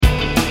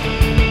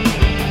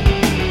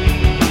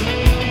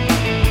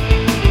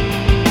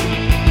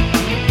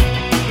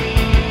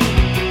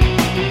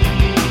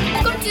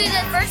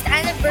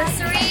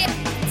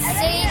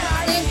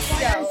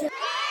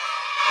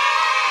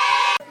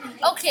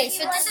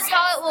is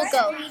how it will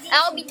go.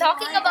 I'll be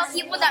talking about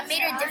people that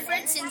made a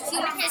difference in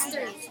human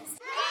history.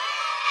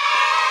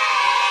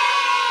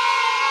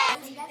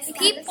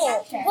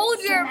 People, hold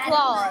your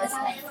applause.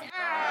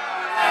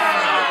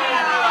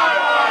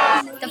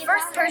 The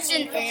first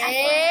person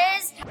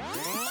is...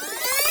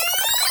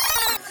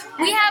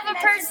 We have a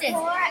person,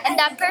 and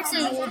that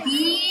person will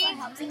be...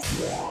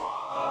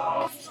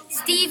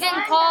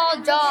 Stephen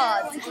Paul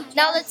Jobs.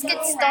 Now let's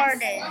get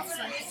started.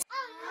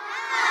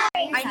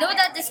 I know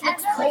that this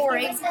looks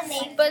boring,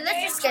 but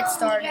let's just get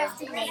started.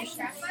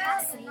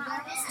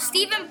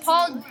 Stephen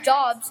Paul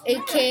Jobs,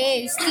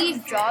 aka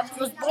Steve Jobs,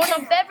 was born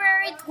on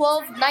February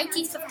 12,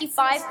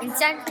 1955 in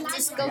San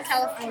Francisco,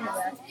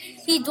 California.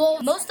 He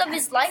dwelled most of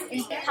his life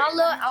in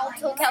Palo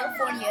Alto,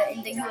 California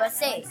in the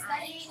USA.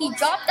 He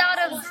dropped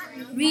out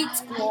of Reed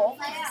School.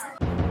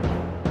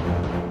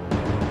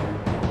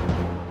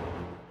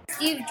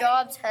 Steve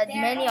Jobs had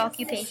many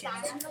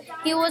occupations.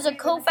 He was a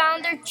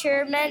co-founder,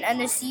 chairman, and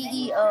a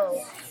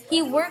CEO.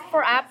 He worked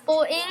for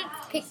Apple Inc.,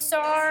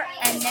 Pixar,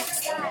 and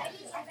Nextdoor.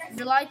 In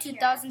July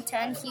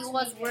 2010, he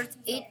was worth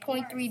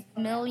 $8.3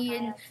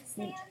 million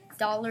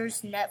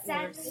net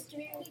worth.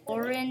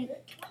 Oren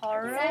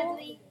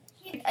Paro,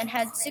 and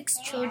had 6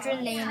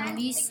 children named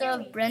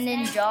Lisa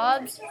Brennan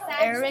Jobs,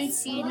 Aaron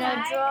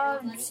Cena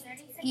Jobs,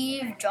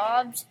 Eve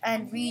Jobs,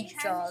 and Reed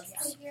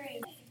Jobs.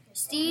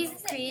 Steve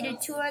created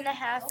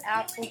 2.5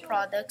 Apple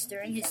products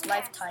during his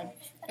lifetime.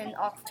 On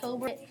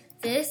October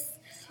 5th,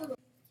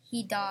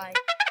 he died.